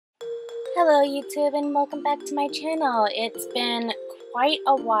Hello YouTube and welcome back to my channel. It's been quite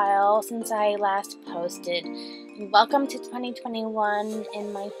a while since I last posted. And welcome to 2021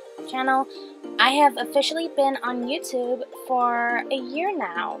 in my channel. I have officially been on YouTube for a year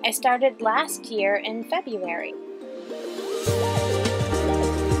now. I started last year in February.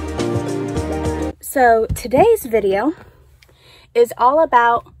 So today's video is all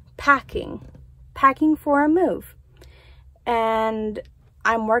about packing for a move. And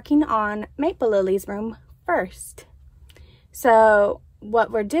I'm working on Maple Lily's room first. So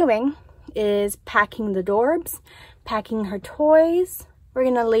what we're doing is packing the Dorbs, packing her toys. We're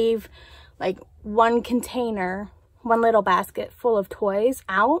gonna leave like one container, one little basket full of toys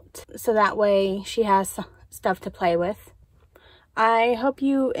out, so that way she has stuff to play with. I hope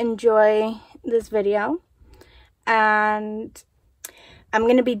you enjoy this video, and I'm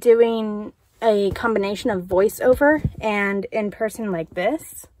gonna be doing a combination of voiceover and in person like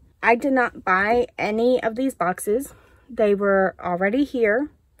this. I did not buy any of these boxes. They were already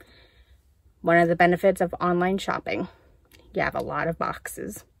here. One of the benefits of online shopping. You have a lot of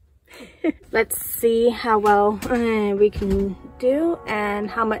boxes. Let's see how well we can do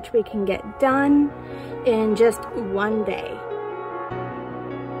and how much we can get done in just one day.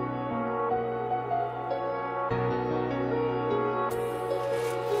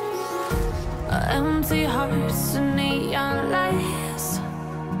 Empty hearts and neon lights,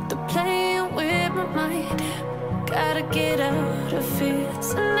 they're playing with my mind. Gotta get out of here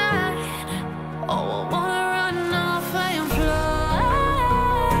tonight. Oh, I wanna run off and fly,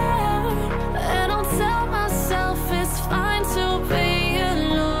 and I'll tell myself it's fine to be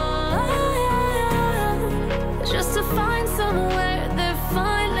alone, just to find somewhere that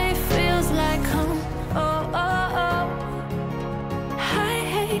finally feels like home. Oh, oh, oh. I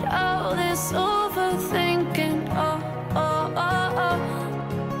hate all this overthinking. Oh, oh, oh, oh.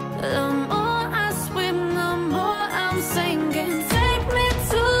 The more I swim, the more I'm sinking. Take me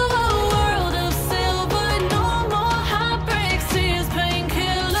to a world of silver. No more heartbreaks, tears,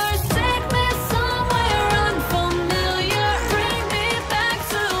 painkillers. Take me somewhere unfamiliar. Bring me back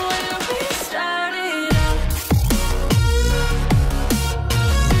to where we started out.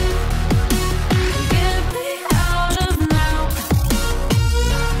 Get me out of now.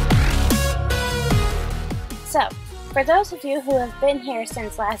 So, for those of you who have been here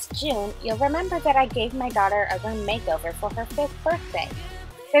since last June, you'll remember that I gave my daughter a room makeover for her 5th birthday.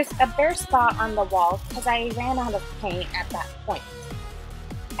 There's a bare spot on the wall because I ran out of paint at that point.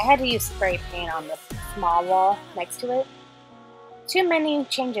 I had to use spray paint on the small wall next to it. Too many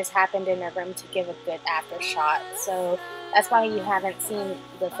changes happened in her room to give a good after shot, so that's why you haven't seen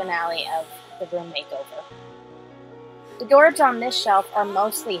the finale of the room makeover. The Dorbs on this shelf are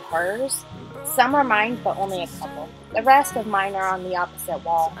mostly hers. Some are mine, but only a couple. The rest of mine are on the opposite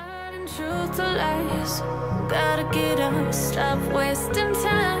wall. Finding truth to lies. Gotta get up, stop wasting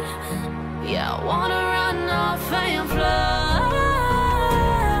time. Yeah, I wanna run off and fly,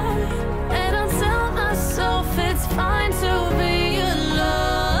 and I'll tell myself it's fine to be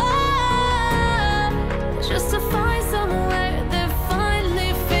alone, just to find somewhere that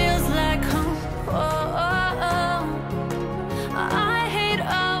finally feels like home. Oh, oh, oh. I hate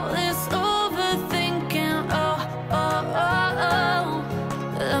all this overthinking. Oh, oh, oh, oh.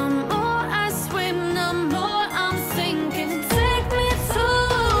 The more I swim, the more I'm sinking. Take me to a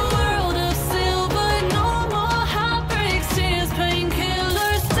world of silver. No more heartbreaks, tears,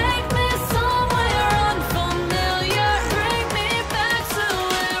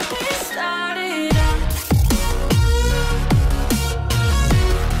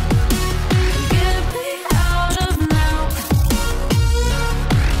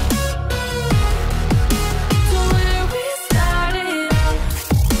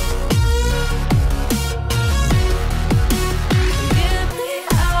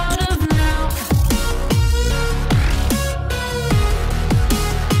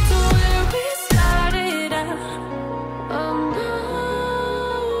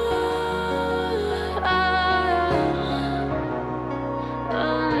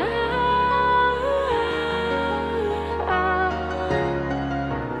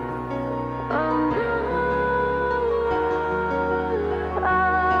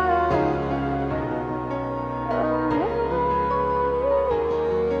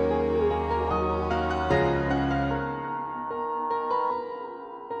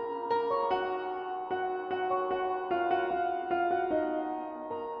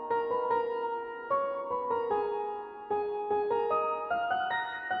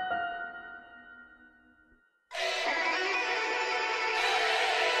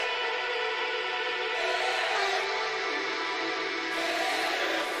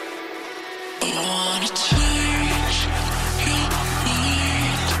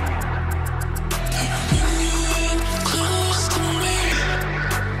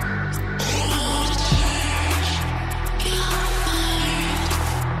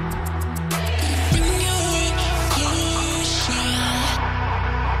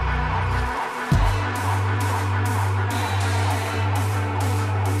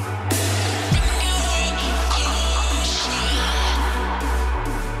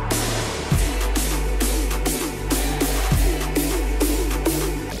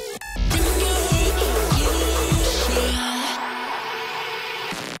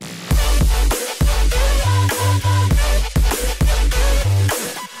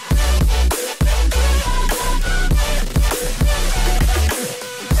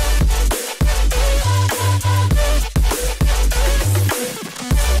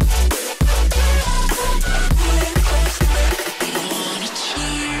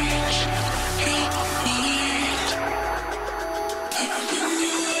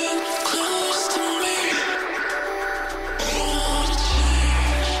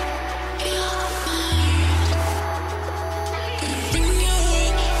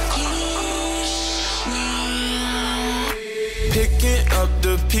 Picking up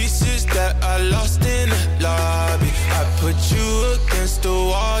the pieces that I lost in the lobby. I put you against the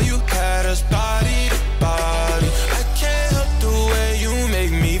wall, you had us body to body. I can't help the way you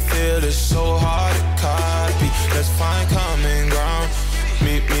make me feel, it's so hard to copy. Let's find common ground,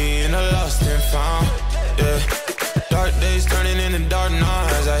 meet me in a lost and found, yeah. Dark days turning into dark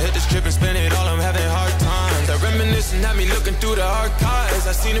nights. I hit the strip and spend it all, I'm having hard times. I reminisce and have me looking through the archives.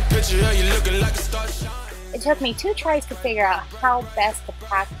 I seen a picture of you looking like a star shine. It took me 2 tries to figure out how best to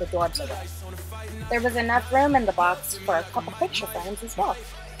pack the doorbs away. There was enough room in the box for a couple picture frames as well.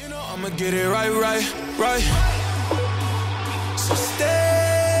 You know I'ma get it right. So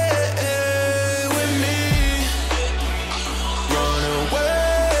stay with me, run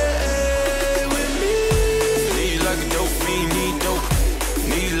away with me. Need like a dope fiend, need dope.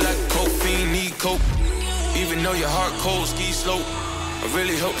 Need like a coke fiend, need coke. Even though your heart cold, ski slope. I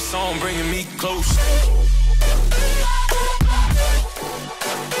really hope the song bringing me close.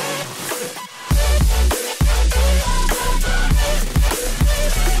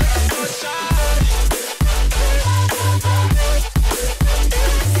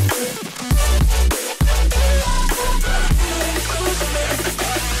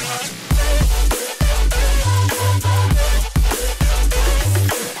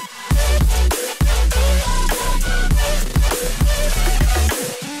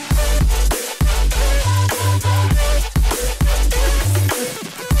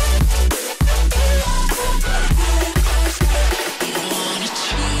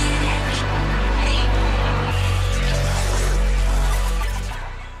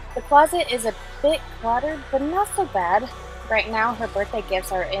 The closet is a bit cluttered, but not so bad. Right now her birthday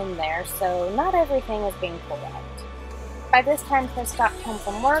gifts are in there, so not everything is being pulled out. By this time Chris got home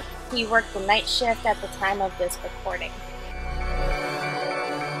from work. He worked the night shift at the time of this recording.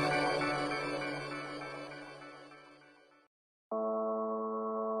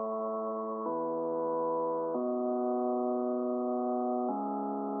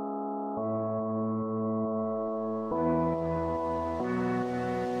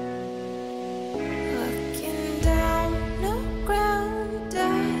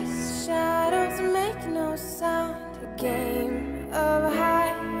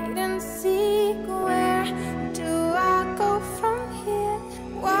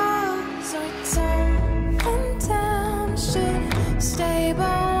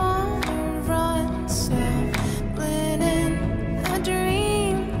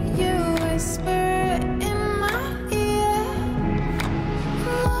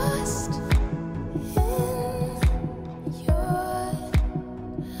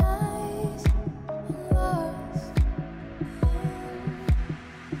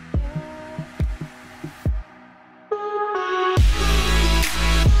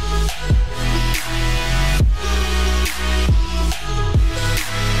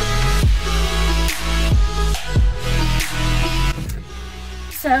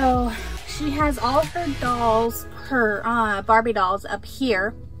 So she has all her dolls, her Barbie dolls up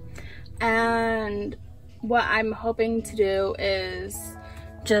here, and what I'm hoping to do is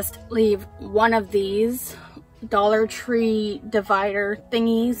just leave one of these Dollar Tree divider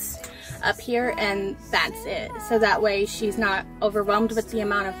thingies up here, and that's it. So that way she's not overwhelmed with the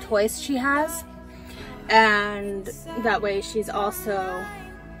amount of toys she has, and that way she's also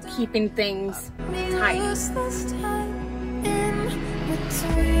keeping things tight.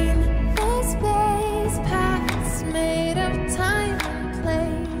 Between those space paths made of time and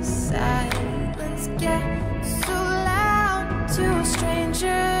place, I words get so loud to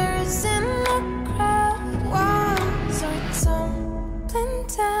strangers in the crowd. Walls are tumbling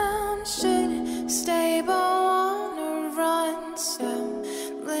down, should stable on a run,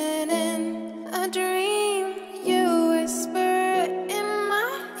 stumbling in a dream. You whisper in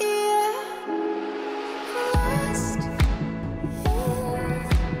my ear, lost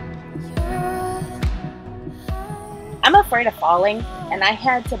in your eyes. I'm afraid of falling, and I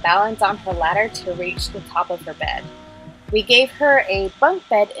had to balance on her ladder to reach the top of her bed. We gave her a bunk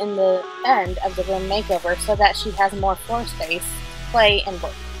bed in the end of the room makeover so that she has more floor space to play and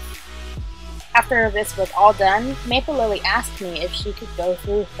work. After this was all done, Maple Lily asked me if she could go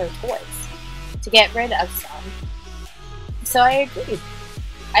through her toys to get rid of some. So I agreed.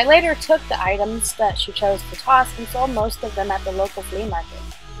 I later took the items that she chose to toss and sold most of them at the local flea market.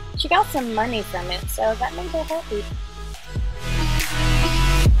 She got some money from it, so that made her happy.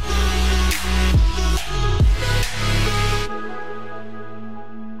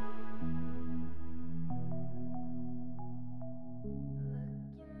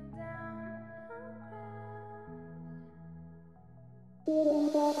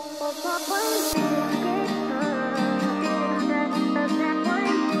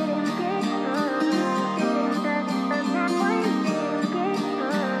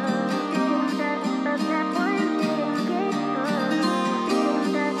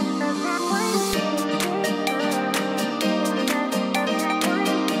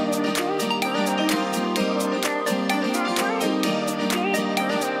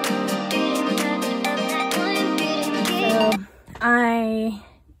 I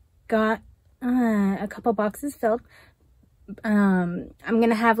got a couple boxes filled. I'm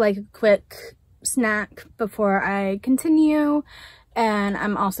gonna have like a quick snack before I continue, and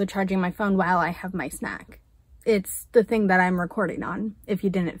I'm also charging my phone while I have my snack. It's the thing that I'm recording on, if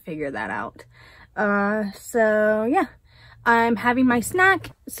you didn't figure that out. So yeah, I'm having my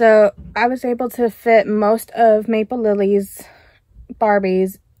snack. So I was able to fit most of Maple Lily's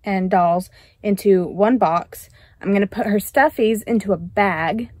Barbies and dolls into one box. I'm going to put her stuffies into a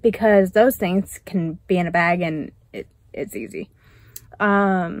bag because those things can be in a bag and it's easy.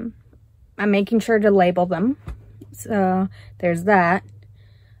 I'm making sure to label them. So there's that.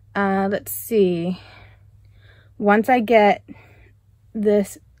 Let's see. Once I get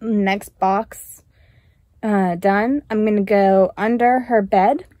this next box done, I'm going to go under her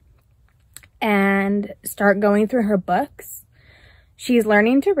bed and start going through her books. She's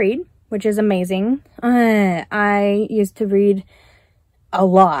learning to read, which is amazing. I used to read a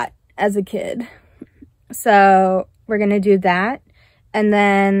lot as a kid. So we're going to do that. And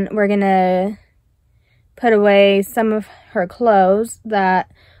then we're going to put away some of her clothes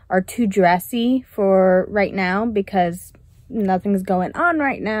that are too dressy for right now because nothing's going on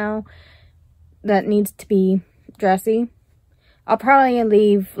right now that needs to be dressy. I'll probably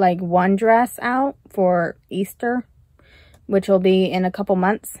leave like one dress out for Easter, which will be in a couple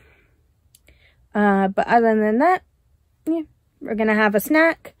months. But other than that, yeah, we're going to have a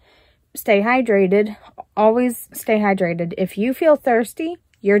snack, stay hydrated, always stay hydrated. If you feel thirsty,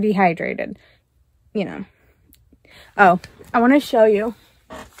 you're dehydrated, you know. Oh, I want to show you.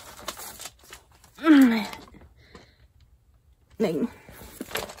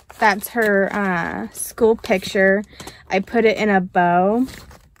 That's her school picture. I put it in a bow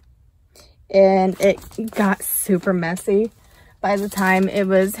and it got super messy by the time it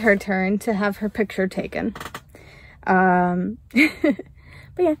was her turn to have her picture taken. But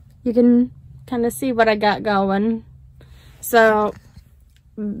yeah, you can kind of see what I got going. So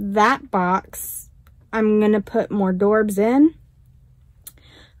that box, I'm going to put more Dorbs in.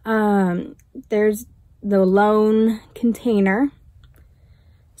 There's the lone container.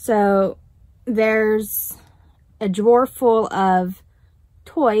 So there's a drawer full of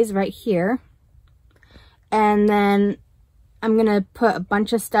toys right here. And then I'm going to put a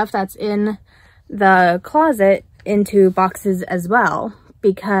bunch of stuff that's in the closet into boxes as well,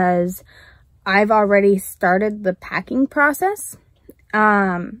 because I've already started the packing process.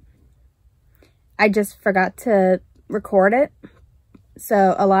 I just forgot to record it.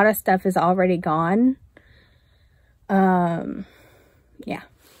 So a lot of stuff is already gone. Yeah.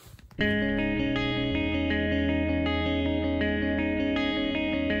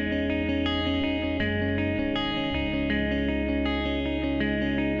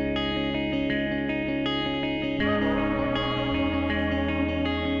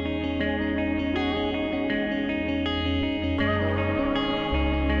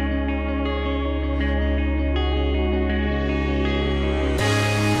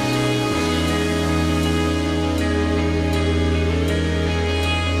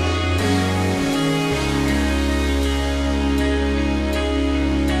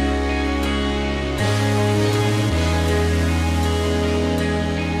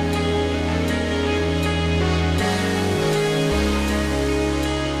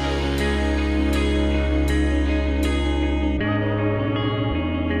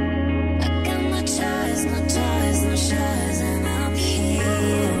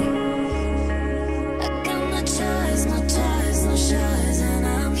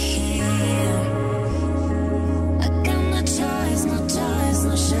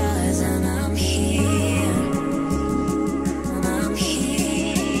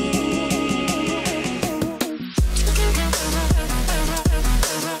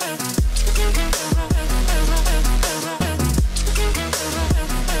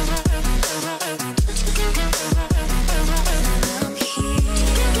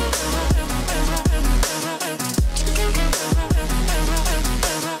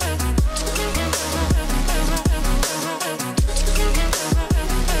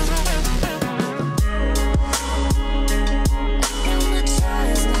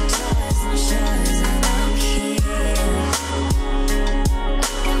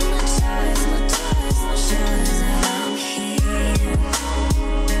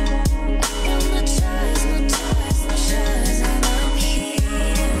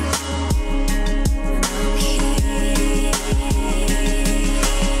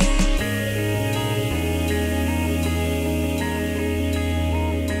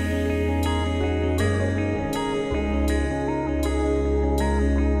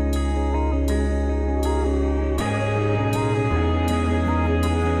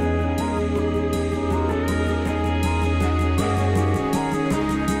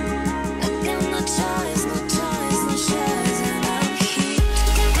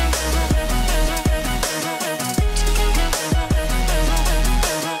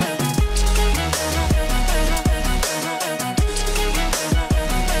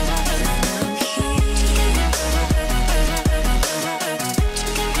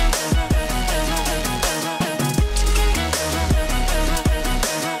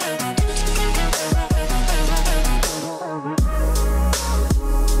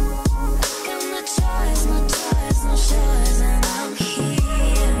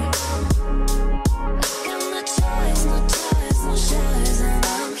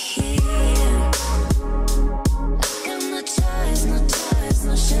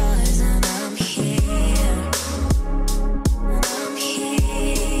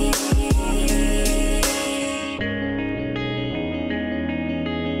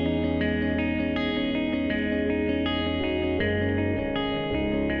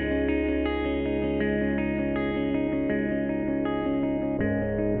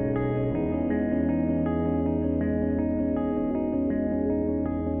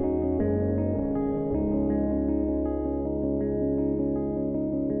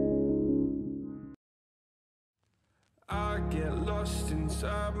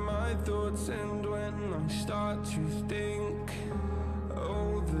 inside my thoughts, and when I start to think,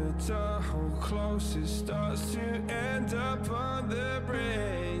 oh, the Tahoe closest starts to end up on the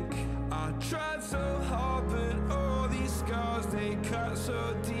brink. I tried so hard, but all these scars, they cut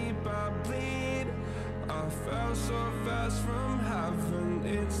so deep, I bleed. I fell so fast from heaven,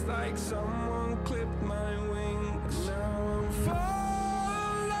 it's like someone clipped my wings. Now I'm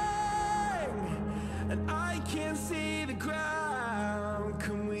falling, and I can't see the ground.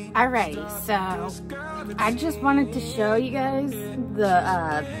 Can we Alrighty, so I just wanted to show you guys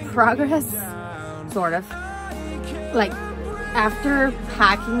the progress, sort of. Like, after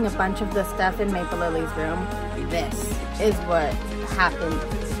packing a bunch of the stuff in Maple Lily's room, this is what happened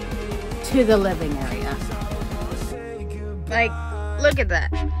to the living area. Like, look at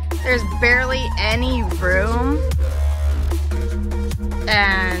that. There's barely any room,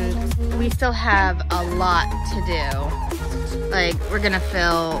 and we still have a lot to do. Like, we're gonna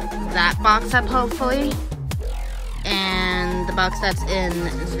fill that box up, hopefully, and the box that's in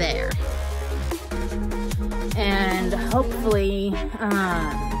there. And hopefully,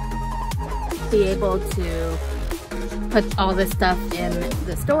 be able to put all this stuff in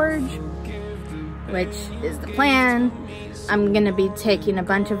the storage, which is the plan. I'm gonna be taking a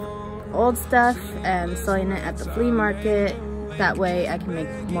bunch of old stuff and selling it at the flea market. That way I can make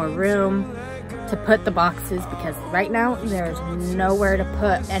more room to put the boxes, because right now there's nowhere to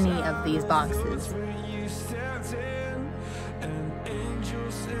put any of these boxes.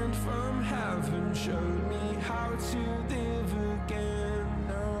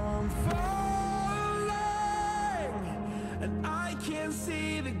 Can't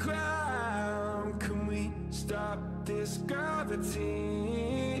see the ground. Can we stop this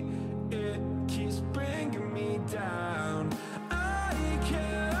gravity? It keeps bringing me down. I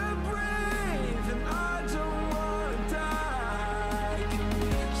can't breathe and I don't want to die. Can we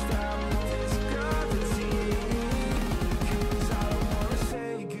stop this gravity? 'Cause I don't want to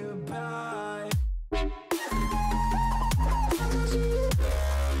say goodbye.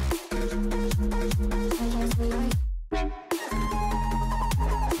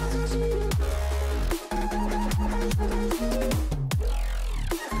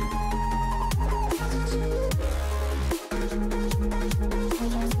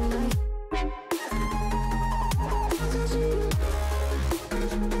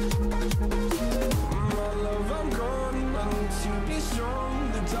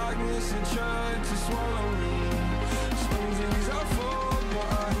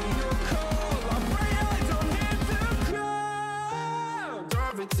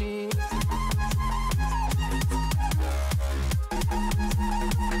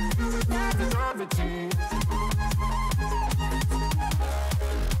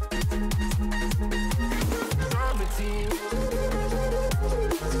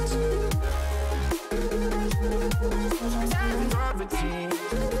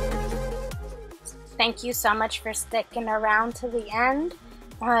 Thank you so much for sticking around to the end.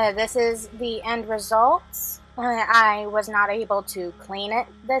 This is the end results. I was not able to clean it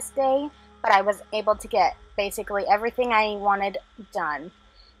this day, but I was able to get basically everything I wanted done.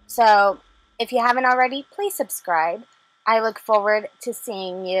 So if you haven't already, please subscribe. I look forward to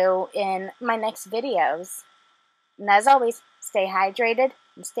seeing you in my next videos. And as always, stay hydrated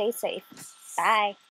and stay safe. Bye.